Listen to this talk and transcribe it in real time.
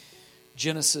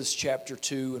Genesis chapter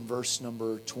 2 and verse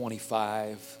number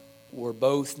 25. Were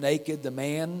both naked, the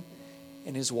man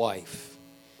and his wife,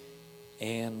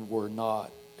 and were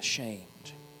not ashamed.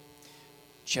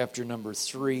 Chapter number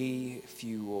 3, if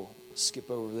you will skip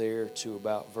over there to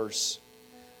about verse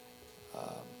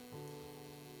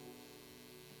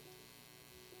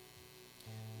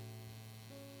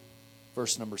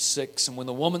number 6. And when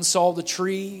the woman saw the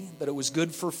tree, that it was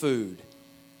good for food.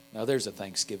 Now there's a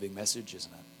Thanksgiving message,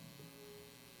 isn't it?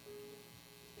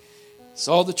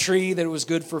 Saw the tree, that it was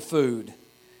good for food,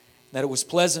 that it was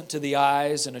pleasant to the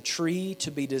eyes, and a tree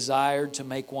to be desired to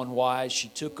make one wise. She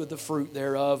took of the fruit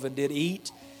thereof and did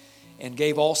eat, and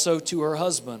gave also to her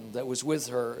husband that was with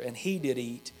her, and he did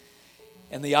eat.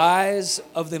 And the eyes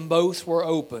of them both were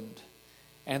opened,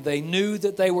 and they knew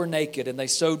that they were naked, and they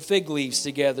sewed fig leaves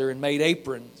together and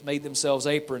made themselves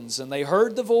aprons. And they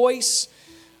heard the voice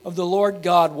of the Lord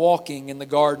God walking in the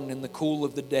garden in the cool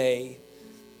of the day.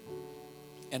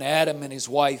 And Adam and his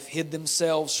wife hid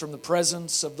themselves from the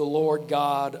presence of the Lord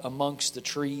God amongst the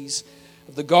trees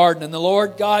of the garden. And the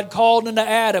Lord God called unto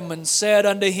Adam and said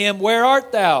unto him, Where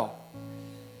art thou?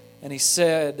 And he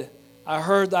said, I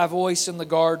heard thy voice in the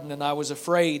garden, and I was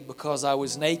afraid because I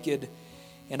was naked,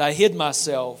 and I hid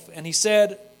myself. And he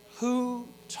said, Who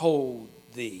told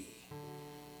thee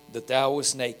that thou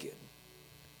wast naked?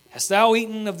 Hast thou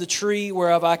eaten of the tree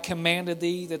whereof I commanded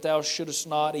thee that thou shouldest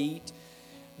not eat?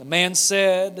 The man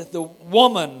said, the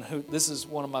woman, who, this is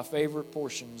one of my favorite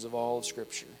portions of all of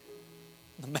Scripture.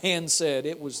 The man said,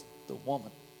 it was the woman.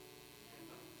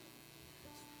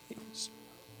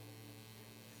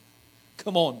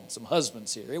 Come on, some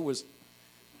husbands here. It was,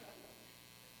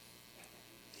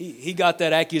 he got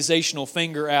that accusational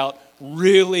finger out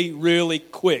really, really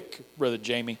quick, Brother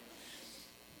Jamie.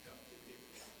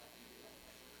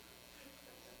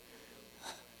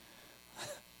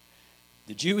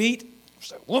 Did you eat?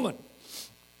 Said, woman.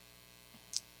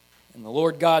 And the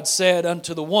Lord God said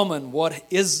unto the woman, What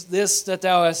is this that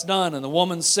thou hast done? And the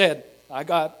woman said, I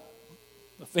got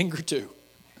a finger too.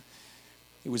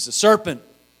 It was the serpent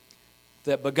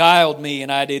that beguiled me,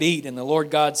 and I did eat. And the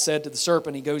Lord God said to the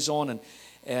serpent, he goes on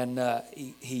and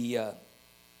he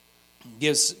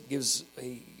gives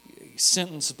a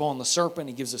sentence upon the serpent.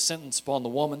 He gives a sentence upon the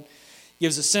woman. He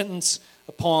gives a sentence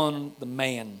upon the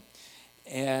man.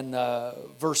 And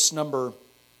verse number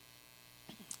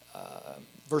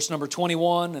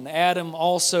 21, and Adam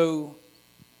also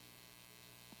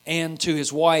and to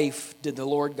his wife did the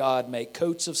Lord God make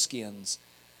coats of skins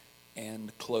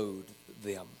and clothe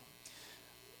them.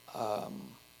 I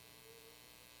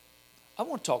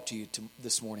want to talk to you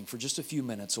this morning for just a few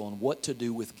minutes on what to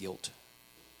do with guilt.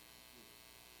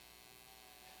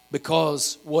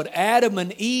 Because what Adam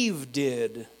and Eve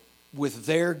did with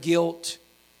their guilt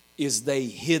is they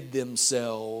hid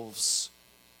themselves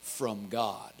from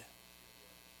God.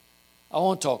 I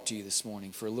want to talk to you this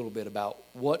morning for a little bit about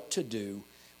what to do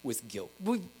with guilt.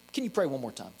 Can you pray one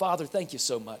more time? Father, thank you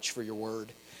so much for your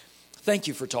word. Thank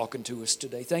you for talking to us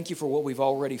today. Thank you for what we've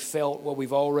already felt, what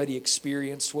we've already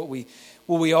experienced, what we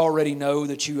already know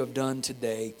that you have done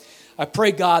today. I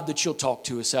pray, God, that you'll talk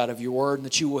to us out of your word and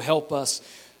that you will help us.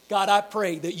 God, I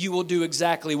pray that you will do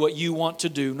exactly what you want to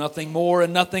do, nothing more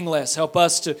and nothing less. Help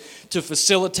us to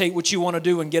facilitate what you want to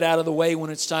do and get out of the way when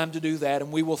it's time to do that.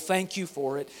 And we will thank you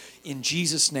for it in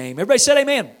Jesus' name. Everybody said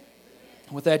amen.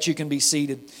 With that, you can be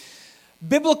seated.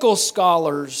 Biblical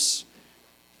scholars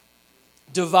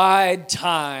divide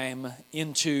time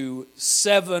into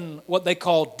 7, what they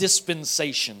call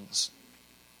dispensations.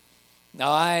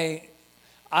 Now, I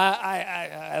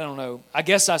don't know. I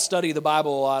guess I study the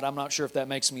Bible a lot. I'm not sure if that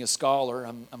makes me a scholar.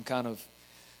 I'm kind of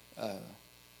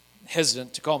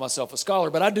hesitant to call myself a scholar,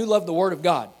 but I do love the Word of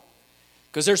God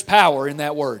because there's power in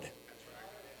that Word.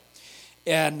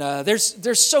 And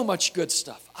there's so much good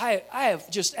stuff. I have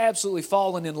just absolutely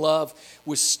fallen in love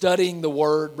with studying the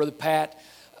Word, Brother Pat.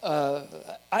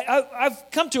 I've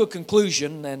come to a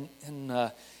conclusion, and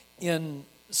in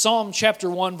Psalm chapter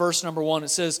 1, verse number 1, it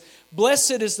says,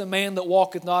 Blessed is the man that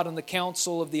walketh not in the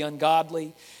counsel of the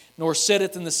ungodly, nor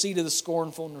sitteth in the seat of the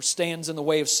scornful, nor stands in the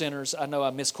way of sinners. I know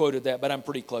I misquoted that, but I'm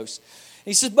pretty close.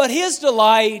 He says, But his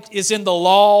delight is in the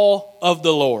law of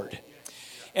the Lord,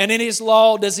 and in his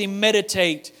law does he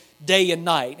meditate day and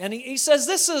night. And he says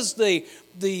this is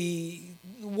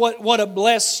what a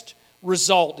blessed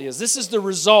result is. This is the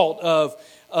result of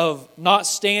of not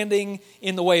standing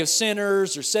in the way of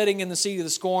sinners or sitting in the seat of the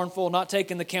scornful, not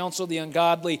taking the counsel of the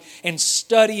ungodly, and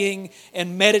studying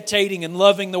and meditating and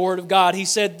loving the Word of God. He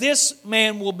said, this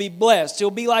man will be blessed.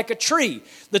 He'll be like a tree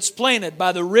that's planted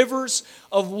by the rivers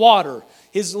of water.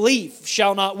 His leaf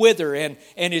shall not wither, and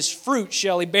his fruit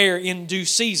shall he bear in due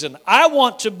season. I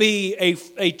want to be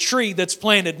a tree that's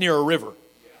planted near a river.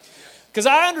 Because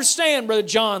I understand, Brother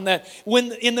John, that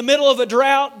when in the middle of a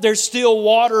drought, there's still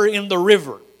water in the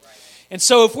river. And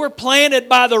so if we're planted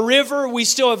by the river, we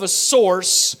still have a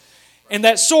source, and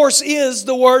that source is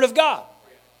the Word of God.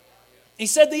 He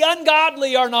said the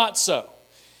ungodly are not so,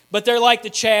 but they're like the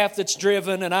chaff that's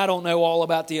driven, and I don't know all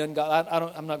about the ungodly.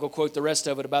 I'm not going to quote the rest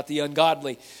of it about the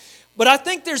ungodly. But I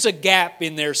think there's a gap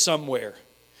in there somewhere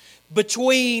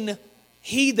between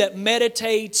he that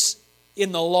meditates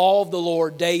in the law of the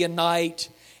Lord day and night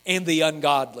and the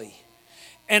ungodly.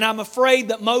 And I'm afraid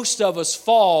that most of us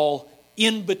fall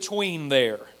in between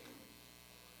there.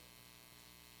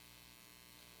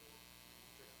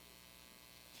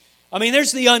 I mean,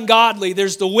 there's the ungodly,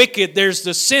 there's the wicked, there's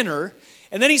the sinner.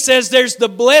 And then he says there's the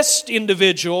blessed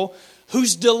individual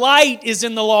whose delight is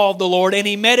in the law of the Lord and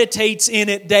he meditates in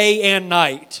it day and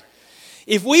night.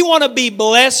 If we want to be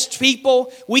blessed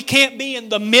people, we can't be in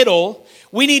the middle.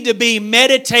 We need to be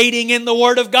meditating in the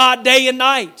Word of God day and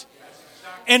night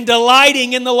and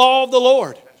delighting in the law of the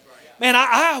Lord. Man,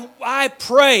 I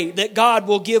pray that God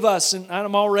will give us, and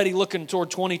I'm already looking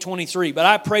toward 2023, but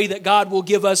I pray that God will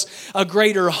give us a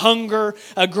greater hunger,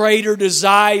 a greater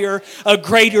desire, a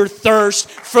greater thirst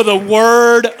for the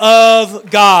Word of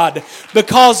God.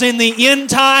 Because in the end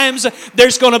times,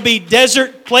 there's going to be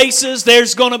desert places,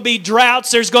 there's going to be droughts,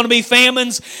 there's going to be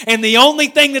famines, and the only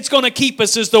thing that's going to keep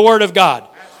us is the Word of God.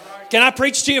 Can I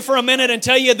preach to you for a minute and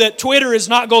tell you that Twitter is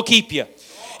not going to keep you?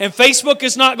 And Facebook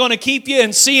is not going to keep you,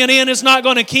 and CNN is not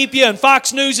going to keep you, and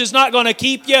Fox News is not going to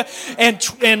keep you,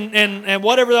 and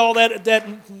whatever, all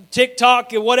that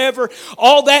TikTok and whatever,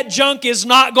 all that junk is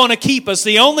not going to keep us.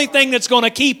 The only thing that's going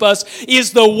to keep us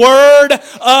is the Word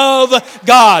of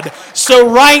God. So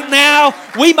right now,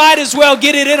 we might as well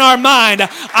get it in our mind.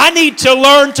 I need to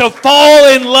learn to fall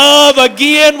in love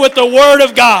again with the Word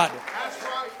of God.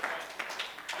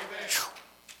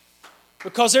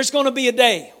 Because there's going to be a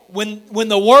day when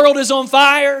the world is on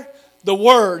fire, the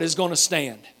Word is going to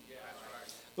stand.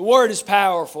 The Word is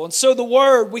powerful. And so the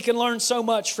Word, we can learn so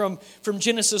much from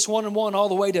Genesis 1:1 all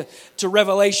the way to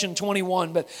Revelation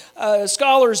 21. But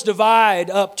scholars divide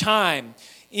up time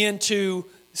into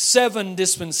 7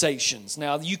 dispensations.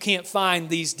 Now, you can't find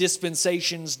these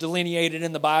dispensations delineated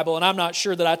in the Bible, and I'm not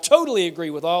sure that I totally agree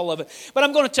with all of it. But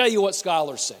I'm going to tell you what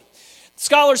scholars say.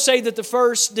 Scholars say that the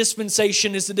first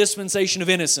dispensation is the dispensation of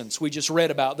innocence. We just read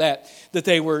about that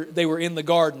they were in the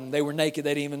garden. They were naked.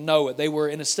 They didn't even know it. They were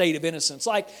in a state of innocence,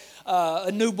 like a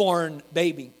newborn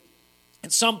baby.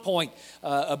 At some point,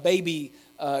 a baby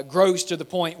grows to the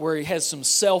point where he has some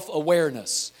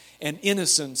self-awareness, and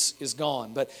innocence is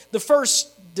gone. But the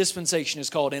first dispensation is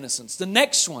called innocence. The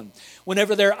next one,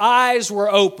 whenever their eyes were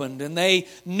opened and they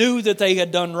knew that they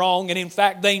had done wrong, and in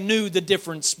fact they knew the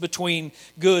difference between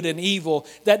good and evil,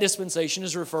 that dispensation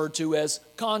is referred to as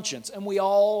conscience. And we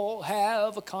all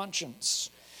have a conscience.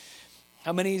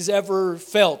 How many's ever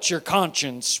felt your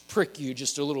conscience prick you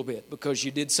just a little bit because you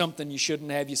did something you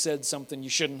shouldn't have, you said something you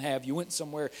shouldn't have, you went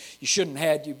somewhere you shouldn't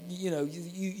have,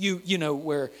 you know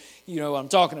where what I'm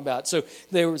talking about. So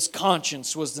there was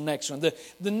conscience was the next one.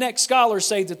 The next scholars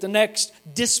say that the next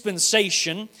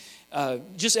dispensation,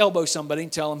 just elbow somebody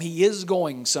and tell them he is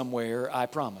going somewhere, I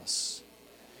promise.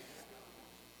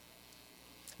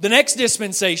 The next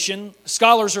dispensation,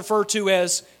 scholars refer to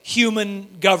as human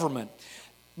government.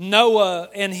 Noah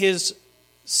and his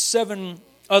 7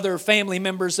 other family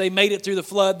members, they made it through the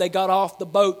flood. They got off the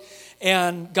boat,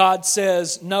 and God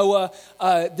says, Noah,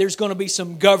 there's going to be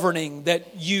some governing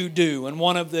that you do. And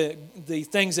one of the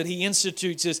things that he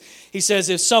institutes is, he says,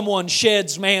 if someone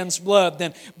sheds man's blood,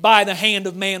 then by the hand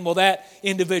of man will that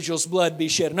individual's blood be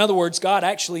shed. In other words, God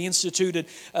actually instituted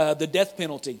the death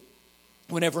penalty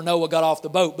whenever Noah got off the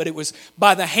boat, but it was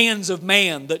by the hands of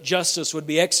man that justice would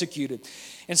be executed.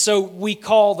 And so we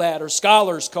call that, or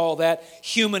scholars call that,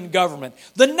 human government.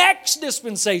 The next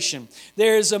dispensation,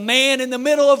 there's a man in the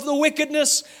middle of the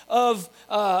wickedness of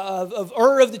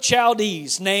Ur of the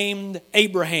Chaldees named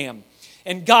Abraham.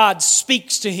 And God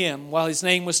speaks to him while his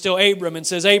name was still Abram and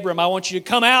says, Abram, I want you to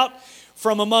come out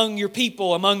from among your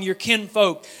people, among your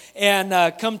kinfolk,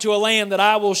 and come to a land that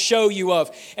I will show you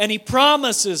of. And he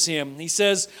promises him, he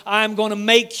says, I'm going to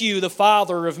make you the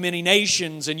father of many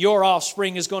nations, and your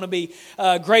offspring is going to be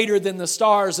greater than the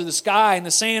stars of the sky and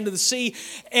the sand of the sea.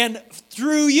 And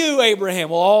through you, Abraham,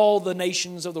 will all the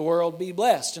nations of the world be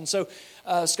blessed. And so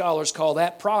scholars call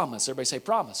that promise. Everybody say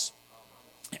promise.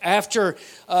 After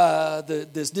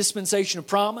this dispensation of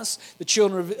promise, the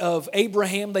children of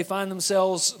Abraham, they find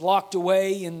themselves locked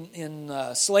away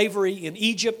in slavery in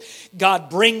Egypt. God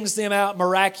brings them out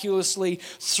miraculously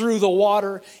through the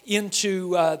water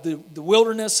into the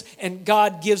wilderness, and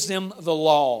God gives them the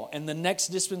law. And the next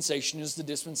dispensation is the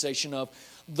dispensation of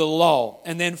the law.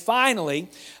 And then finally,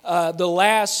 the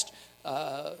last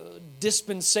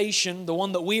dispensation, the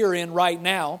one that we are in right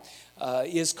now,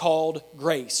 is called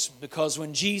grace, because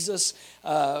when Jesus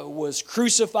was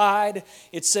crucified,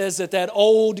 it says that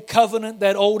old covenant,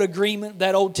 that old agreement,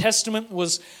 that Old Testament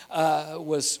was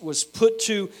put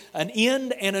to an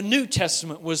end, and a New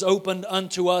Testament was opened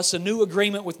unto us, a new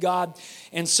agreement with God.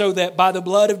 And so that by the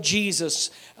blood of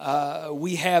Jesus,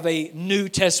 we have a New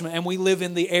Testament, and we live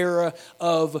in the era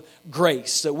of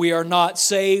grace. That we are not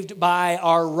saved by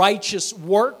our righteous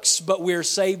works, but we are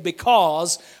saved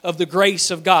because of the grace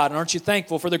of God. And aren't you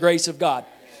thankful for the grace of God?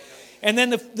 And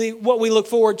then what we look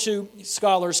forward to,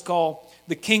 scholars call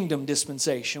the kingdom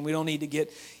dispensation. We don't need to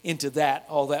get into that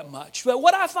all that much. But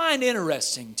what I find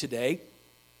interesting today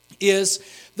is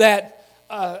that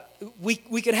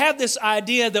we could have this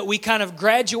idea that we kind of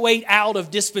graduate out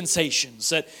of dispensations,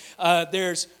 that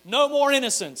there's no more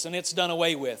innocence and it's done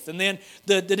away with. And then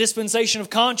the dispensation of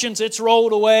conscience, it's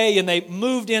rolled away and they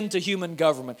moved into human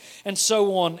government and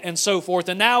so on and so forth.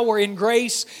 And now we're in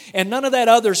grace and none of that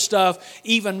other stuff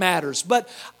even matters. But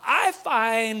I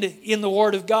find in the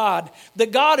Word of God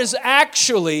that God is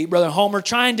actually, Brother Homer,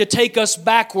 trying to take us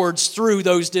backwards through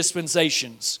those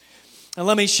dispensations. And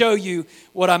let me show you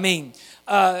what I mean.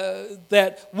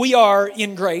 That we are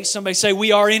in grace. Somebody say,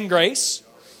 we are in grace.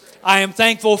 I am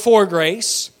thankful for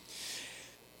grace.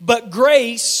 But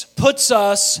grace puts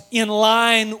us in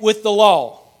line with the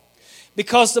law.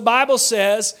 Because the Bible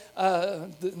says,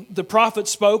 the prophet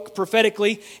spoke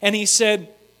prophetically, and he said,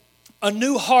 a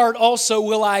new heart also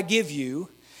will I give you,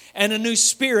 and a new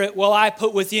spirit will I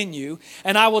put within you,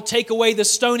 and I will take away the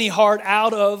stony heart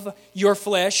out of your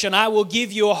flesh, and I will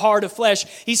give you a heart of flesh.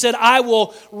 He said, I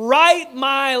will write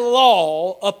my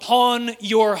law upon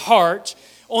your heart,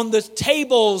 on the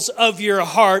tables of your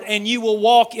heart, and you will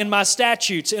walk in my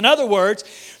statutes. In other words,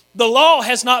 the law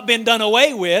has not been done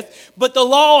away with, but the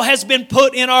law has been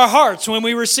put in our hearts when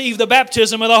we receive the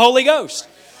baptism of the Holy Ghost.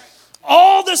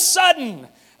 All of a sudden,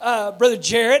 Brother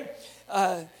Jarrett,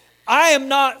 I am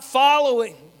not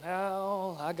following.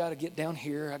 Now, I got to get down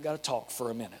here. I got to talk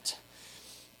for a minute.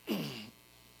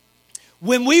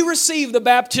 When we receive the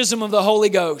baptism of the Holy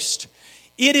Ghost,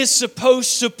 it is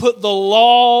supposed to put the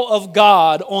law of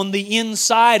God on the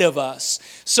inside of us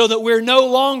so that we're no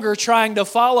longer trying to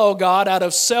follow God out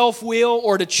of self-will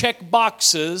or to check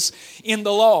boxes in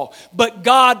the law. But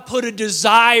God put a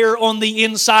desire on the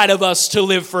inside of us to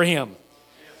live for Him.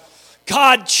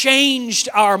 God changed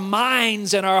our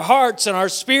minds and our hearts and our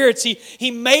spirits. He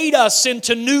made us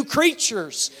into new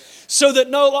creatures so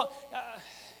that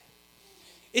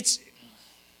it's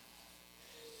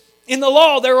in the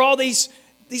law there are all these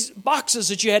boxes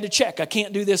that you had to check. I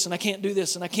can't do this and I can't do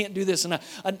this and I can't do this and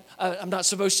I'm not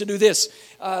supposed to do this.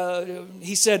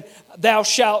 He said, thou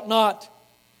shalt not.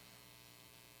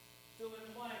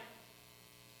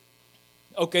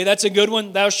 Okay, that's a good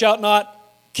one. Thou shalt not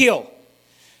kill.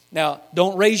 Now,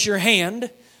 don't raise your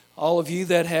hand, all of you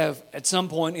that have at some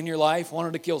point in your life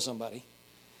wanted to kill somebody.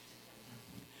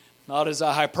 Not as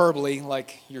a hyperbole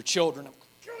like your children.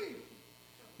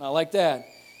 Not like that.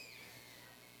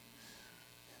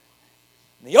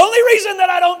 The only reason that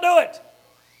I don't do it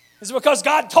is because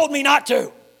God told me not to.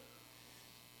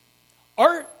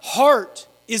 Our heart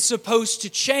is supposed to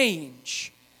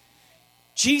change.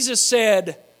 Jesus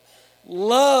said,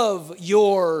 love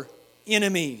your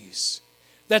enemies.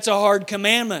 That's a hard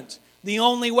commandment. The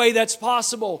only way that's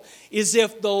possible is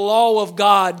if the law of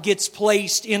God gets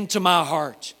placed into my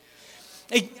heart.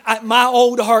 My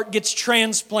old heart gets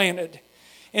transplanted.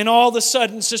 And all of a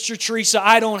sudden, Sister Teresa,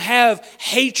 I don't have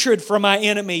hatred for my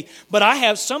enemy, but I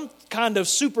have some kind of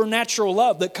supernatural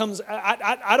love that comes.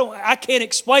 I can't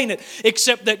explain it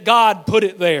except that God put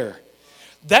it there.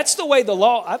 That's the way the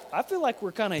law. I feel like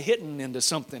we're kind of hitting into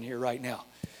something here right now.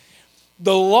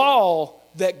 The law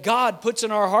that God puts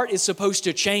in our heart is supposed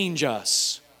to change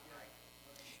us.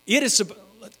 It is.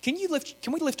 Can we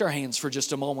lift our hands for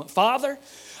just a moment, Father?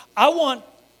 I want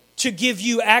to give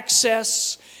you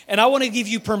access, and I want to give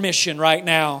you permission right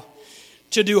now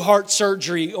to do heart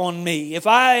surgery on me. If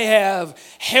I have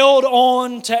held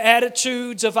on to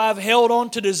attitudes, if I've held on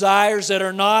to desires that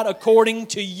are not according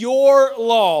to your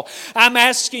law, I'm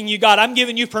asking you, God, I'm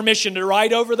giving you permission to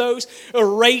write over those,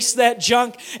 erase that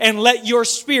junk, and let your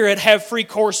Spirit have free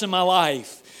course in my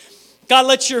life. God,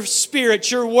 let your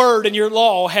Spirit, your word, and your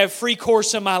law have free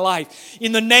course in my life.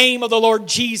 In the name of the Lord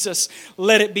Jesus,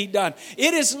 let it be done.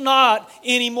 It is not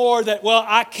anymore that, well,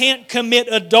 I can't commit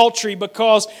adultery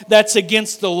because that's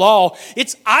against the law.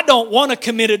 It's, I don't want to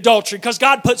commit adultery because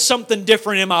God put something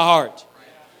different in my heart.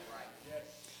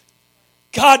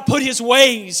 God put His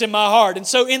ways in my heart. And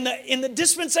so in the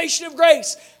dispensation of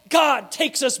grace, God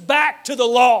takes us back to the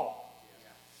law.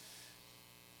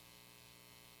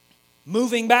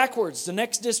 Moving backwards, the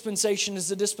next dispensation is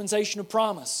the dispensation of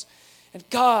promise. And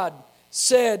God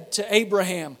said to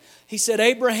Abraham, He said,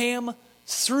 Abraham,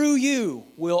 through you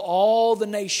will all the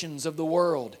nations of the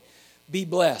world be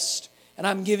blessed. And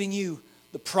I'm giving you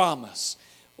the promise.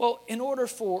 Well, in order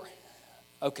for...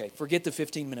 Okay, forget the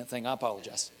 15-minute thing. I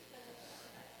apologize.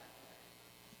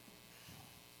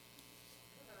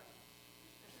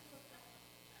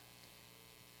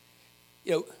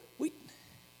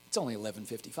 It's only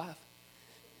 11:55.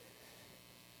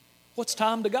 What's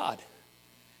time to God?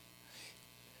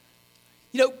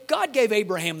 God gave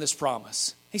Abraham this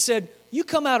promise. He said, you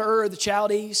come out of Ur of the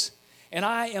Chaldees, and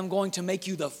I am going to make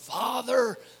you the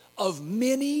father of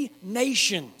many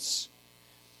nations.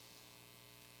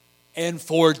 And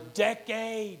for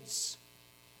decades,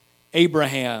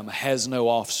 Abraham has no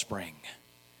offspring.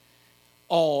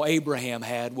 All Abraham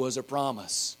had was a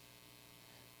promise.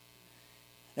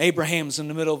 Abraham's in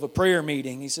the middle of a prayer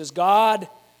meeting. He says, God,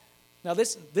 now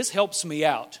this helps me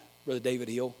out, Brother David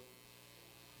Hill.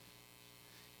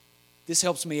 This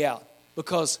helps me out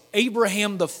because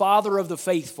Abraham, the father of the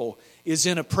faithful, is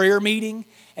in a prayer meeting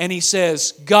and he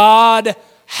says, God,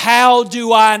 how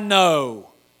do I know?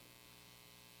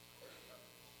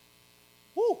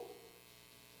 Woo.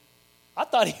 I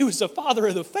thought he was the father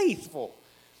of the faithful.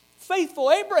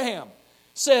 Faithful Abraham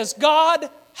says, God,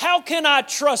 how can I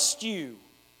trust you?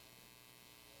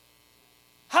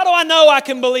 How do I know I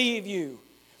can believe you?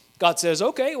 God says,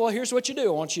 okay, well, here's what you do.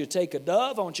 I want you to take a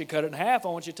dove. I want you to cut it in half. I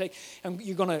want you to take, and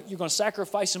you're going to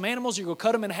sacrifice some animals. You're going to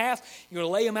cut them in half. You're going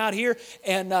to lay them out here,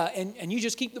 and you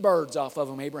just keep the birds off of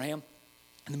them, Abraham.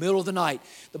 In the middle of the night,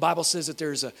 the Bible says that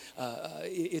there's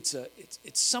it's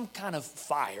some kind of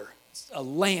fire, a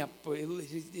lamp.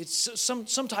 It's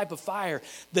some type of fire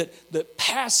that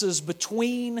passes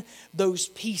between those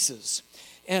pieces.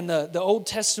 And the Old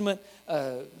Testament,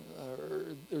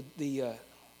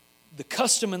 the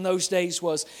custom in those days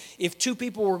was if two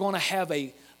people were going to have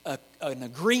an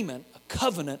agreement, a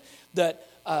covenant, that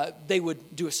they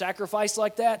would do a sacrifice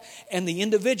like that, and the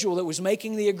individual that was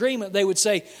making the agreement, they would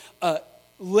say,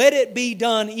 let it be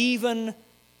done even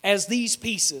as these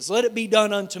pieces. Let it be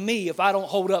done unto me if I don't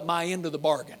hold up my end of the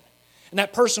bargain. And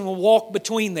that person will walk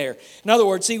between there. In other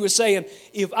words, he was saying,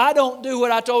 if I don't do what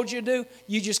I told you to do,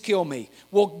 you just kill me.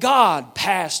 Well, God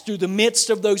passed through the midst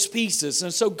of those pieces.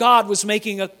 And so God was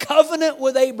making a covenant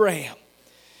with Abraham,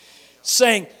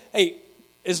 saying, hey,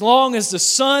 as long as the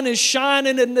sun is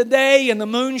shining in the day and the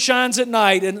moon shines at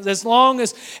night, and as long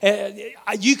as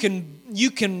you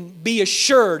can be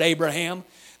assured, Abraham,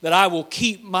 that I will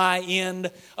keep my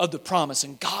end of the promise.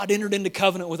 And God entered into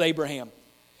covenant with Abraham.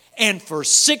 And for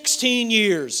 16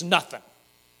 years, nothing.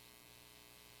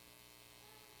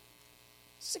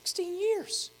 16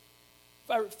 years.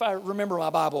 If I remember my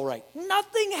Bible right.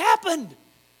 Nothing happened.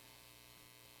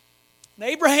 And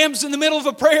Abraham's in the middle of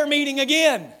a prayer meeting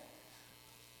again.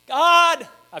 God,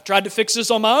 I've tried to fix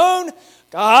this on my own.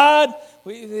 God,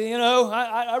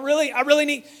 I really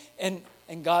need...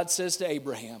 And God says to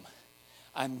Abraham,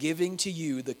 I'm giving to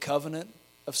you the covenant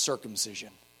of circumcision.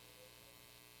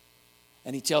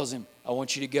 And he tells him, I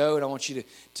want you to go and I want you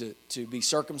to be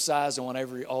circumcised. I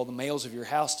want all the males of your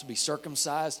house to be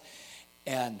circumcised.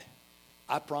 And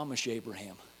I promise you,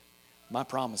 Abraham, my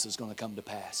promise is going to come to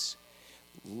pass.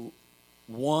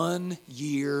 1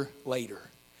 year later,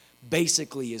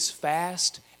 basically as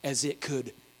fast as it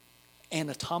could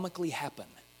anatomically happen,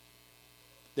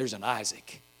 there's an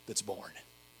Isaac that's born.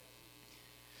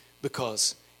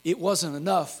 Because it wasn't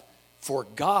enough for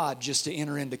God just to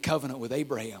enter into covenant with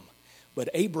Abraham. But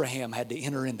Abraham had to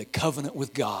enter into covenant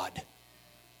with God.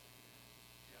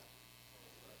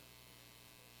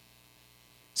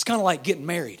 It's kind of like getting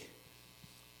married.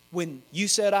 When you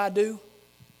said I do,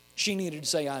 she needed to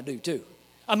say I do too.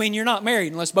 I mean, you're not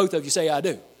married unless both of you say I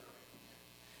do.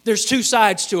 There's two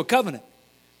sides to a covenant.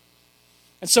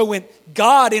 And so when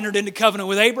God entered into covenant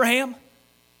with Abraham,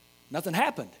 nothing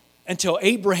happened until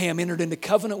Abraham entered into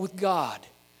covenant with God.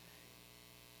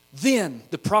 Then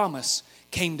the promise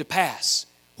came to pass.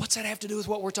 What's that have to do with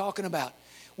what we're talking about?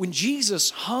 When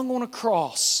Jesus hung on a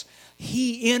cross,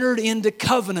 He entered into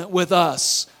covenant with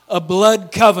us, a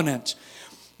blood covenant.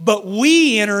 But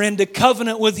we enter into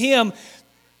covenant with Him.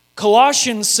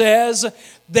 Colossians says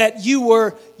that you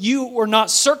were not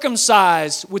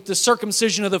circumcised with the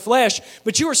circumcision of the flesh,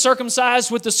 but you were circumcised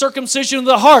with the circumcision of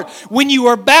the heart when you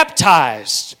were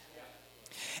baptized.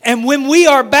 And when we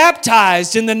are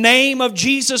baptized in the name of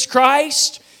Jesus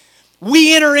Christ,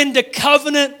 we enter into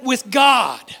covenant with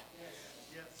God.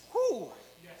 Whew.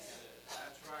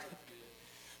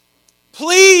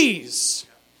 Please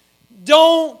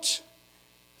don't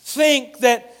think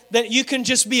that you can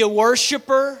just be a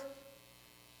worshiper,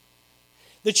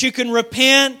 that you can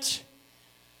repent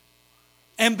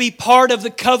and be part of the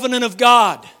covenant of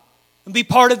God and be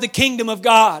part of the kingdom of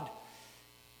God.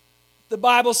 The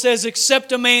Bible says,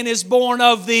 except a man is born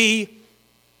of the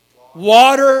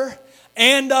water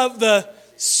and of the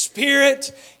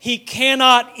Spirit, he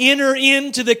cannot enter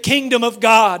into the kingdom of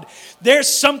God. There's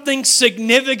something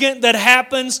significant that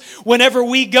happens whenever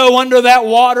we go under that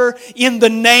water in the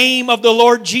name of the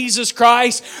Lord Jesus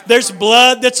Christ. There's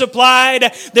blood that's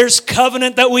applied. There's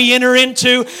covenant that we enter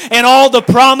into. And all the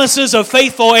promises of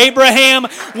faithful Abraham,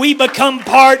 we become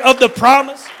part of the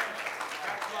promise.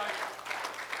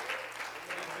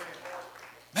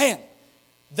 Man,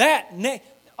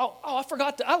 I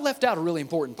forgot. I left out a really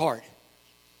important part.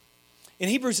 In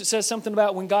Hebrews it says something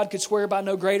about when God could swear by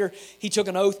no greater, He took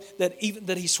an oath that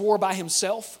He swore by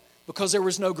Himself because there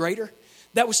was no greater.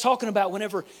 That was talking about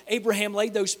whenever Abraham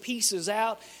laid those pieces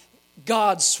out,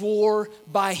 God swore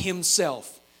by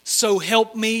Himself. So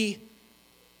help me.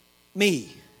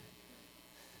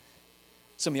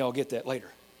 Some of y'all get that later.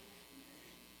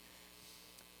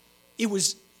 It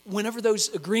was whenever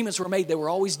those agreements were made, they were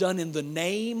always done in the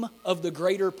name of the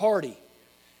greater party.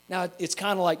 Now, it's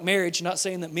kind of like marriage, not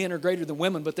saying that men are greater than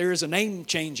women, but there is a name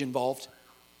change involved.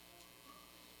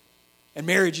 And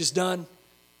marriage is done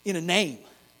in a name.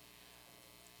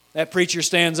 That preacher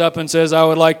stands up and says, I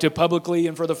would like to publicly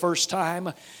and for the first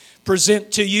time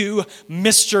present to you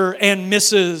Mr. and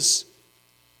Mrs.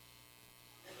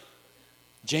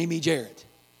 Jamie Jarrett.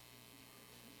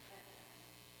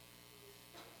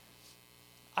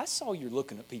 I saw you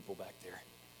looking at people back there.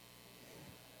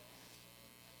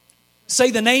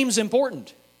 Say the name's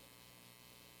important.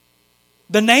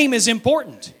 The name is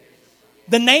important.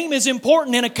 The name is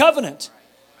important in a covenant.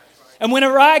 And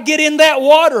whenever I get in that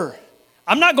water,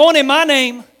 I'm not going in my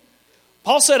name.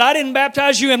 Paul said, I didn't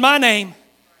baptize you in my name.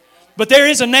 But there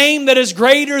is a name that is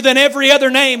greater than every other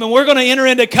name. And we're going to enter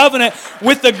into covenant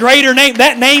with the greater name.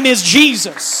 That name is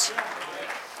Jesus.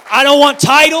 I don't want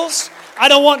titles. I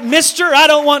don't want Mr. I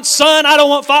don't want son. I don't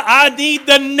want father. I need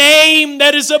the name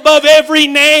that is above every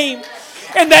name.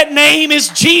 And that name is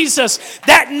Jesus.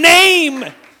 That name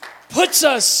puts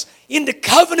us into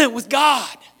covenant with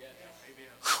God.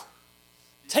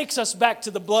 Takes us back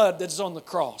to the blood that is on the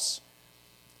cross.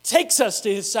 Takes us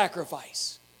to His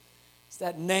sacrifice. It's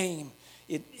that name.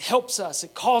 It helps us.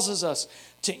 It causes us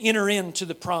to enter into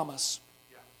the promise.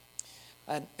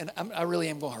 And I really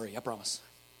am going to hurry, I promise.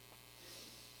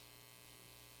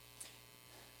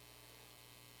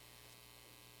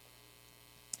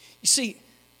 You see,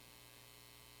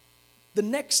 the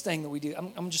next thing that we do,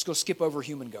 I'm just going to skip over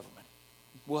human government.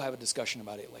 We'll have a discussion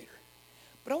about it later.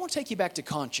 But I want to take you back to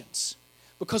conscience,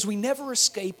 because we never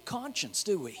escape conscience,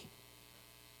 do we?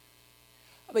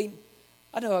 I mean,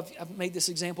 I know I've made this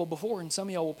example before, and some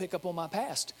of y'all will pick up on my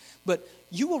past, but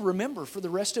you will remember for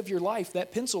the rest of your life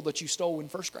that pencil that you stole in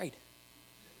first grade.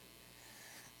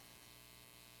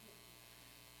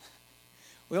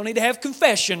 We don't need to have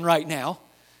confession right now.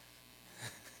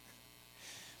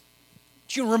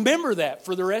 You can remember that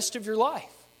for the rest of your life.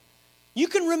 You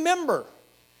can remember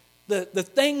the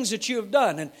things that you have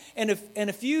done. And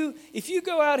if you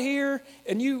go out here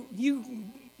and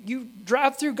you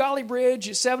drive through Golly Bridge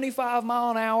at 75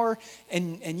 mile an hour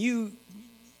and you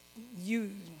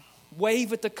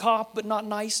wave at the cop but not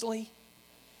nicely,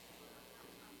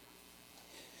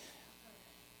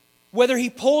 whether he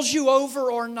pulls you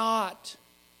over or not,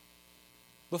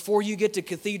 before you get to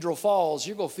Cathedral Falls,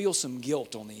 you're going to feel some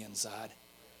guilt on the inside.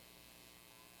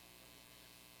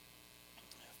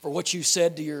 For what you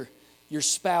said to your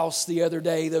spouse the other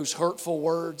day, those hurtful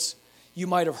words, you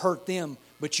might have hurt them,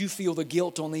 but you feel the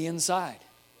guilt on the inside.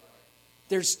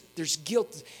 There's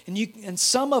guilt. And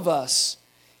some of us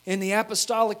in the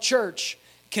apostolic church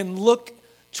can look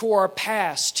to our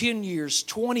past 10 years,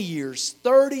 20 years,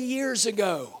 30 years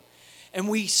ago, and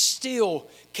we still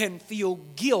can feel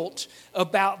guilt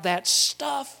about that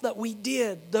stuff that we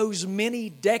did those many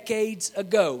decades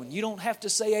ago. And you don't have to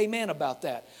say amen about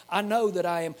that. I know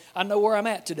where I'm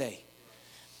at today.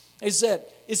 Is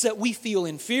that we feel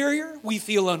inferior, we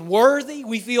feel unworthy,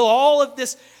 we feel all of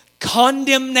this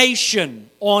condemnation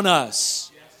on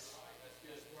us.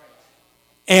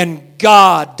 And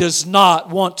God does not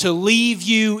want to leave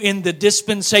you in the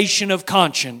dispensation of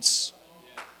conscience.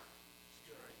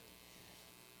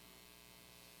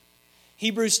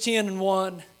 Hebrews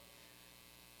 10:1,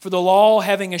 for the law,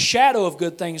 having a shadow of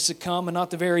good things to come and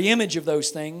not the very image of those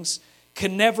things,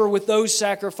 can never with those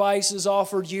sacrifices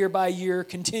offered year by year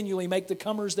continually make the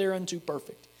comers thereunto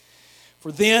perfect.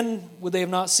 For then would they have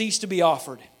not ceased to be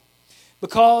offered,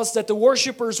 because that the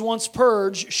worshippers once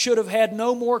purged should have had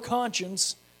no more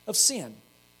conscience of sin.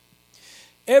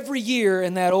 Every year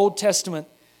in that Old Testament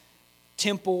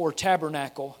temple or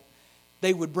tabernacle,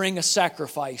 they would bring a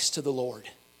sacrifice to the Lord.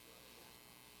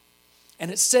 And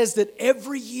it says that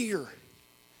every year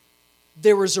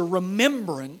there was a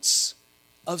remembrance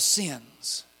of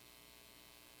sins.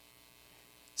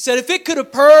 It said if it could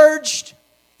have purged,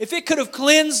 if it could have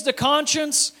cleansed the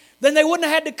conscience, then they wouldn't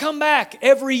have had to come back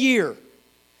every year.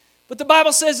 But the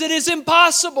Bible says it is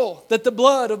impossible that the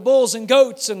blood of bulls and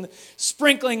goats and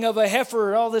sprinkling of a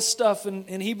heifer, all this stuff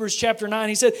in Hebrews chapter 9,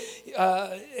 he said,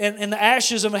 and the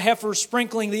ashes of a heifer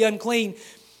sprinkling the unclean,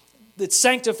 that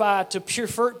sanctify to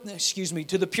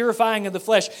the purifying of the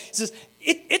flesh. He says,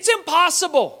 it's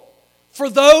impossible for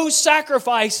those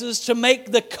sacrifices to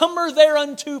make the comer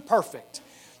thereunto perfect.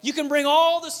 You can bring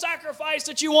all the sacrifice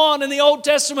that you want in the Old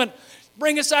Testament.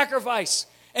 Bring a sacrifice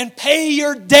and pay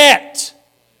your debt.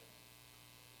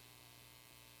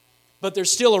 But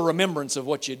there's still a remembrance of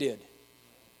what you did.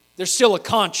 There's still a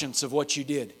conscience of what you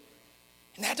did.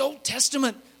 In that Old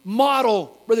Testament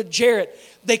model, Brother Jarrett,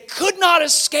 they could not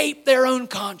escape their own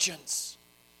conscience.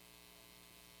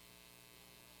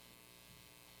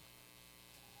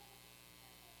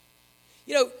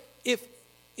 You know, if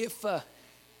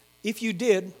you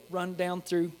did run down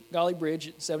through Golly Bridge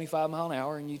at 75 mile an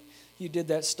hour and you did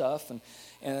that stuff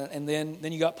and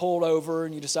then you got pulled over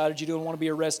and you decided you didn't want to be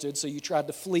arrested, so you tried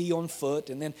to flee on foot,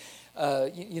 and then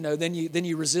then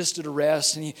you resisted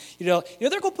arrest, and they're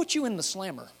going to put you in the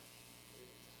slammer.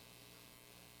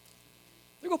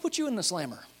 They're going to put you in the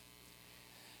slammer.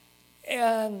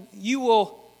 And you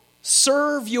will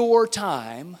serve your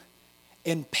time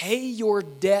and pay your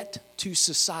debt to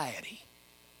society.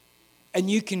 And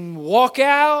you can walk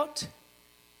out,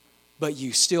 but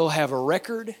you still have a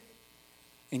record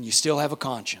and you still have a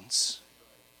conscience.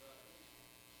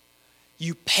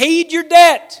 You paid your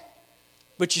debt,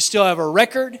 but you still have a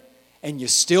record and you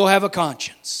still have a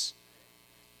conscience.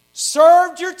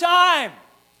 Served your time,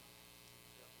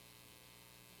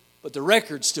 but the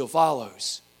record still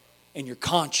follows, and your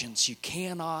conscience you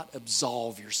cannot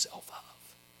absolve yourself of.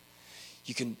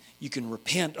 You can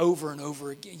repent over and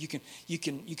over again. You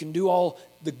can do all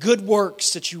the good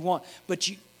works that you want, but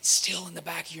you still in the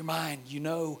back of your mind, you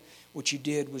know what you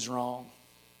did was wrong.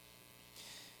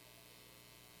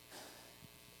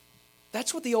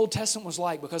 That's what the Old Testament was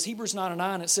like, because Hebrews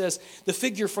 9:9, it says, the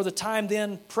figure for the time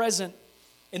then present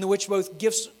in which both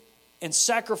gifts and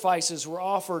sacrifices were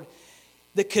offered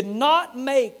that could not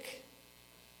make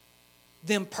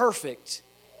them perfect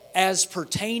as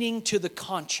pertaining to the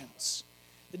conscience.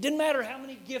 It didn't matter how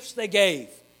many gifts they gave,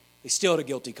 they still had a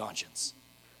guilty conscience.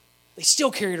 They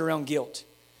still carried around guilt.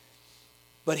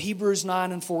 But Hebrews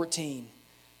 9:14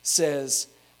 says,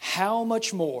 how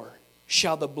much more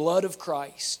shall the blood of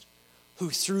Christ, who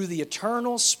through the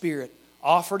eternal Spirit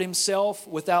offered himself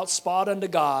without spot unto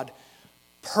God,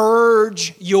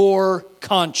 purge your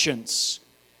conscience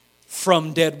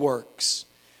from dead works.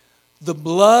 The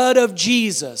blood of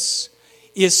Jesus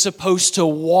is supposed to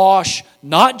wash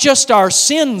not just our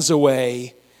sins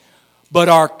away, but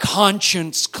our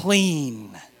conscience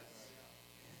clean.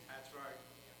 That's right.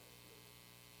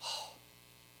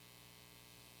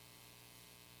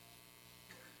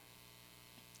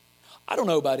 I don't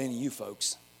know about any of you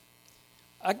folks.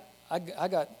 I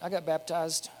got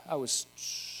baptized. I was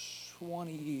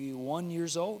 21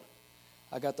 years old.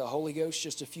 I got the Holy Ghost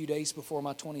just a few days before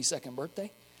my 22nd birthday.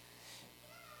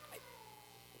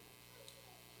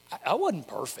 I wasn't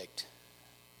perfect.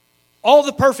 All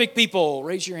the perfect people,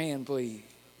 raise your hand,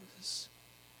 please.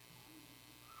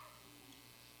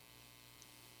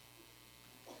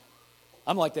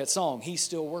 I'm like that song, He's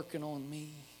Still Working on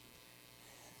Me.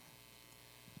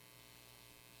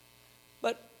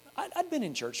 But I'd been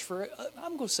in church for,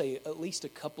 I'm going to say, at least a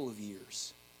couple of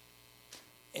years.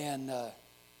 And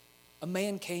a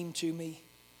man came to me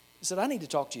and said, I need to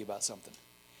talk to you about something.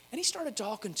 And he started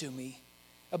talking to me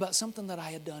about something that I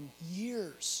had done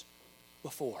years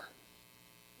before.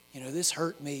 This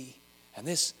hurt me, and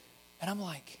this, and I'm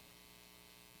like,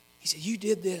 he said, you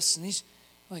did this, and he's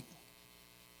like,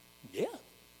 yeah,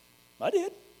 I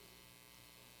did.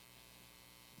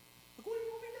 Like, what do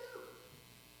you want me to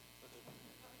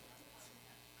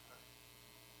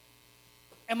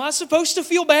do? Am I supposed to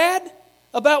feel bad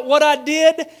about what I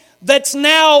did that's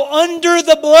now under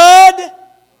the blood?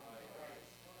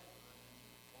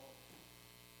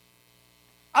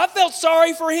 I felt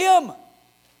sorry for him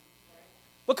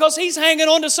because he's hanging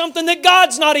on to something that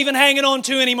God's not even hanging on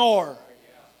to anymore.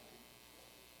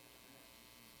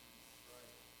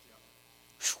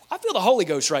 I feel the Holy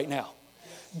Ghost right now.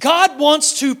 God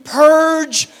wants to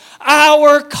purge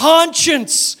our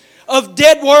conscience of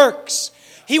dead works.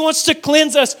 He wants to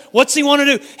cleanse us. What's He want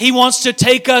to do? He wants to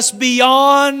take us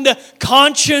beyond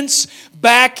conscience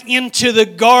back into the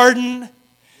garden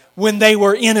when they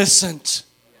were innocent.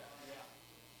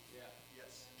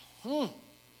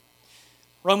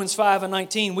 Romans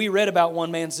 5:19, we read about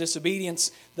one man's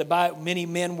disobedience, that by many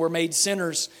men were made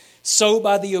sinners. So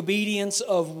by the obedience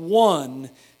of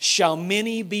one shall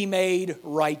many be made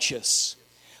righteous.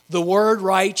 The word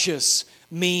righteous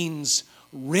means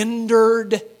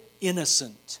rendered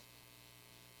innocent.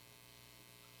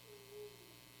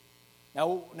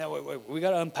 Now wait, we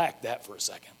got to unpack that for a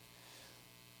second.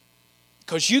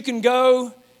 Because you can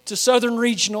go to Southern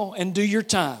Regional and do your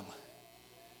time.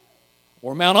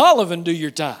 Or Mount Olive and do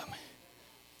your time.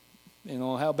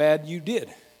 How bad you did.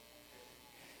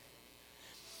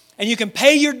 And you can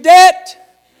pay your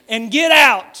debt and get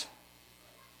out.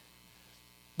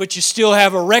 But you still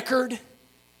have a record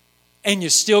and you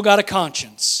still got a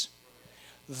conscience.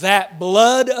 That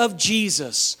blood of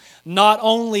Jesus not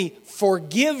only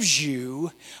forgives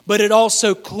you, but it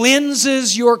also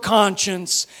cleanses your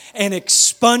conscience and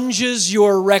expunges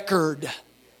your record.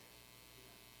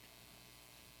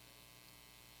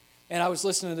 And I was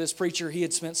listening to this preacher. He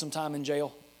had spent some time in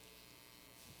jail.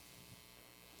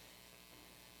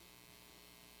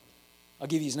 I'll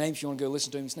give you his name if you want to go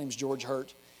listen to him. His name's George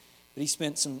Hurt. But he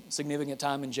spent some significant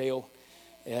time in jail.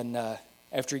 And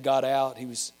after he got out,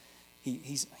 he's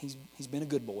been a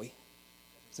good boy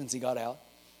since he got out.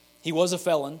 He was a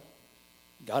felon,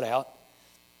 got out.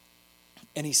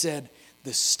 And he said,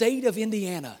 the state of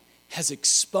Indiana has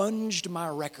expunged my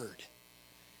record.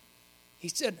 He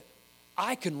said,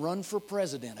 I can run for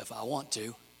president if I want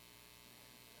to.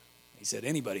 He said,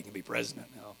 anybody can be president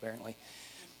now, apparently.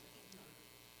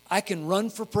 I can run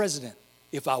for president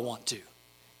if I want to.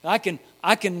 I can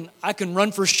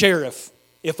run for sheriff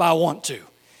if I want to.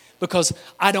 Because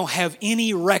I don't have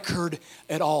any record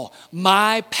at all.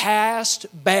 My past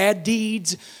bad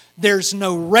deeds, there's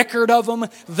no record of them.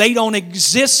 They don't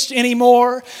exist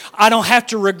anymore. I don't have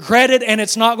to regret it, and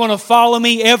it's not going to follow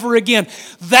me ever again.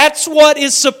 That's what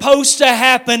is supposed to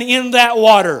happen in that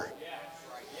water.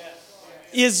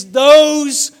 Is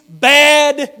those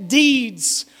bad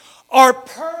deeds are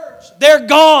purged. They're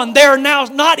gone. They're now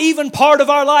not even part of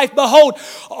our life. Behold,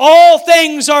 all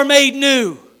things are made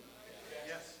new.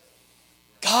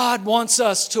 God wants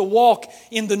us to walk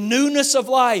in the newness of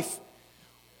life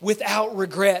without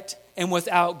regret and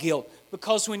without guilt.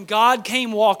 Because when God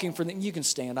came walking for them, you can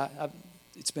stand.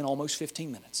 It's been almost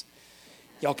 15 minutes.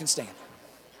 Y'all can stand.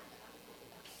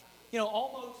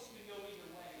 Almost can go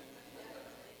either way.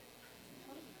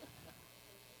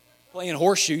 Playing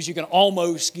horseshoes, you can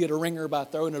almost get a ringer by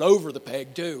throwing it over the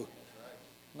peg too.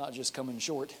 Not just coming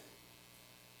short.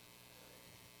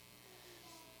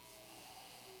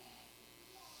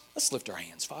 Let's lift our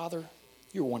hands. Father,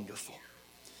 you're wonderful.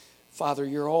 Father,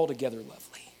 you're altogether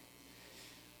lovely.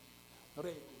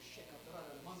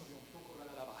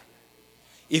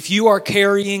 If you are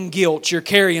carrying guilt, you're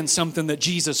carrying something that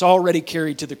Jesus already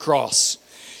carried to the cross.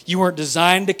 You weren't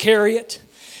designed to carry it.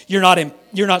 You're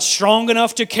not strong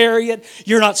enough to carry it.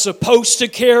 You're not supposed to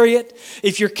carry it.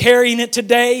 If you're carrying it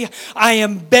today, I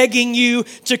am begging you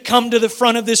to come to the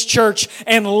front of this church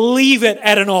and leave it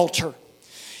at an altar.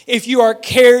 If you are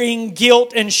carrying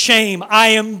guilt and shame, I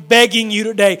am begging you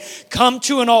today, come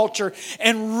to an altar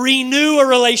and renew a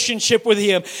relationship with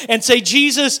Him and say,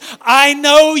 Jesus, I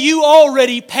know you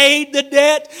already paid the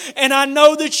debt, and I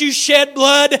know that you shed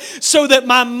blood so that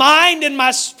my mind and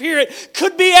my spirit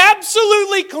could be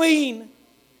absolutely clean.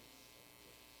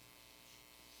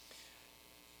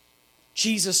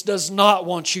 Jesus does not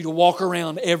want you to walk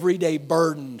around every day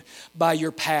burdened by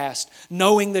your past,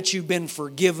 knowing that you've been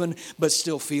forgiven, but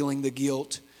still feeling the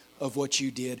guilt of what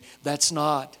you did. That's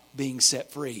not being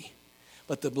set free.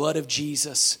 But the blood of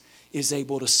Jesus is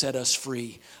able to set us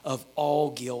free of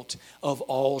all guilt, of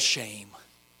all shame.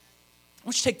 I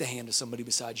want you to take the hand of somebody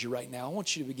beside you right now. I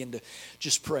want you to begin to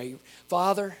just pray.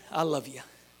 Father, I love you.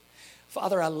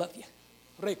 Father, I love you.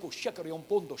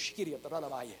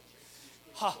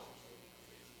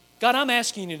 God, I'm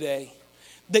asking you today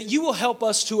that you will help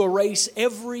us to erase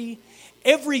every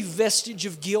vestige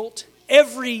of guilt,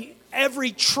 every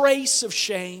trace of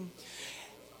shame,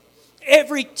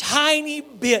 every tiny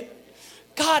bit.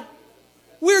 God,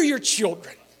 we're your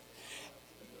children.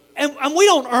 And we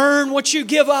don't earn what you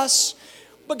give us,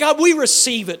 but God, we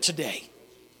receive it today.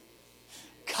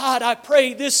 God, I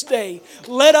pray this day,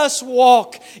 let us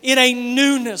walk in a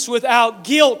newness without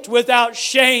guilt, without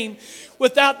shame,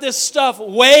 without this stuff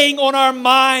weighing on our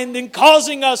mind and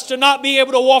causing us to not be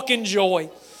able to walk in joy.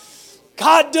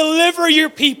 God, deliver your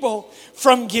people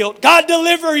from guilt. God,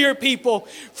 deliver your people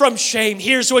from shame.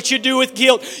 Here's what you do with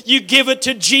guilt. You give it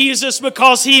to Jesus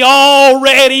because He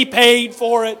already paid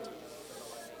for it.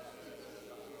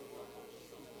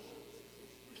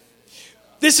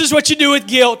 This is what you do with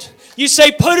guilt. You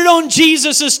say, put it on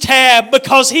Jesus' tab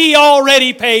because He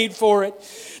already paid for it.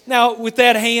 Now, with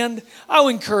that hand, I'll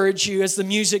encourage you as the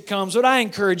music comes, but I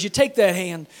encourage you, take that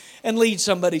hand and lead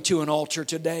somebody to an altar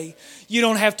today. You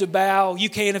don't have to bow. You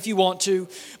can if you want to.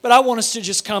 But I want us to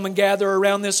just come and gather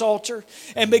around this altar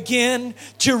and begin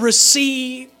to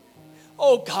receive.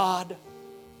 Oh God,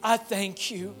 I thank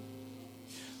you.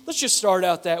 Let's just start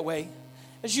out that way.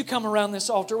 As you come around this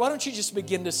altar, why don't you just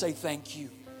begin to say thank you?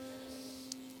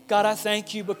 God, I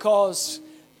thank you because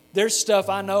there's stuff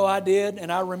I know I did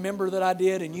and I remember that I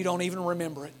did and you don't even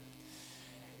remember it.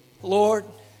 Lord,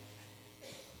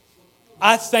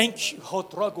 I thank you.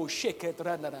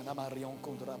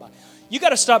 You got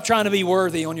to stop trying to be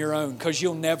worthy on your own because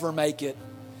you'll never make it.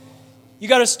 You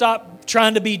got to stop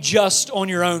trying to be just on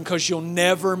your own because you'll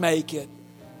never make it.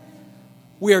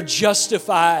 We are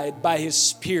justified by His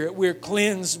Spirit. We're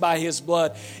cleansed by His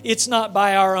blood. It's not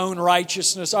by our own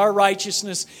righteousness. Our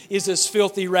righteousness is as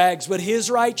filthy rags, but His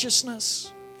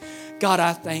righteousness, God,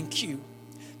 I thank you.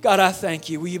 God, I thank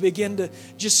you. Will you begin to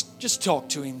just talk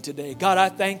to Him today? God, I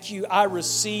thank you. I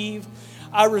receive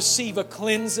a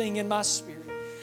cleansing in my spirit.